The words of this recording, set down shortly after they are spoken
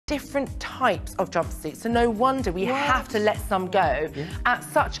different types of jumpsuits, so no wonder we have to let some go at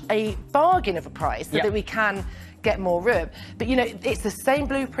such a bargain of a price so that we can get more room. But you know, it's the same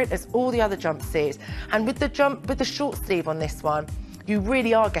blueprint as all the other jumpsuits, and with the short sleeve on this one, you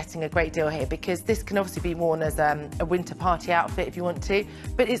really are getting a great deal here, because this can obviously be worn as a winter party outfit if you want to,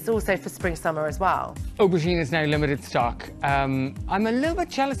 but it's also for spring summer as well. Aubergine is now limited stock. I'm a little bit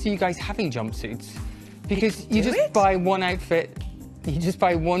jealous of you guys having jumpsuits, because you just buy one outfit, you just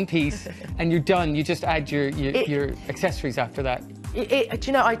buy one piece and you're done. You just add your accessories after that. Do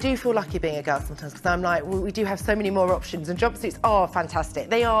you know, I do feel lucky being a girl sometimes, because I'm like, well, we do have so many more options, and jumpsuits are fantastic.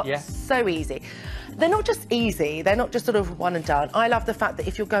 They are so easy. They're not just easy, they're not just sort of one and done. I love the fact that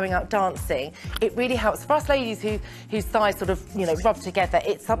if you're going out dancing, it really helps. For us ladies whose thighs sort of, you know, rub together,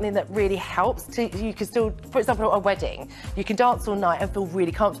 it's something that really helps. You can still, for example, at a wedding, you can dance all night and feel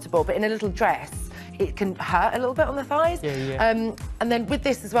really comfortable, but in a little dress, it can hurt a little bit on the thighs. And then with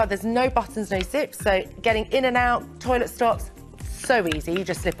this as well, there's no buttons, no zips, so getting in and out, toilet stops, so easy, you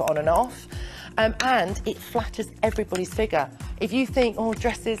just slip it on and off. And it flatters everybody's figure. If you think, oh,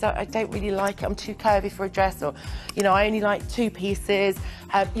 dresses, I don't really like it, I'm too curvy for a dress, or, you know, I only like 2 pieces,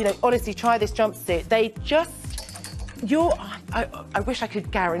 you know, honestly, try this jumpsuit. They just, I wish I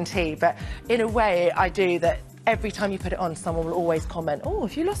could guarantee, but in a way, I do, that every time you put it on, someone will always comment, oh,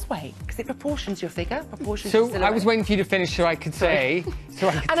 have you lost weight? Because it proportions your figure, proportions your silhouette. I was waiting for you to finish so I could say...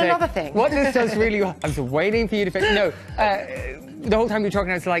 Another thing. What this does really well... I was waiting for you to finish. No, the whole time you were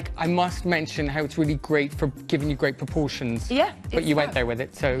talking, I was like, I must mention how it's really great for giving you great proportions. Yeah. But you went there with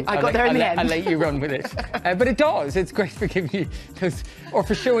it, so... I got there in the end. I'll let you run with it. But it does. It's great for giving you those... Or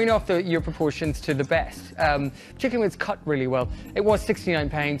for showing off your proportions to the best. Particularly when it's cut really well. It was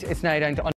 £69. It's now down to...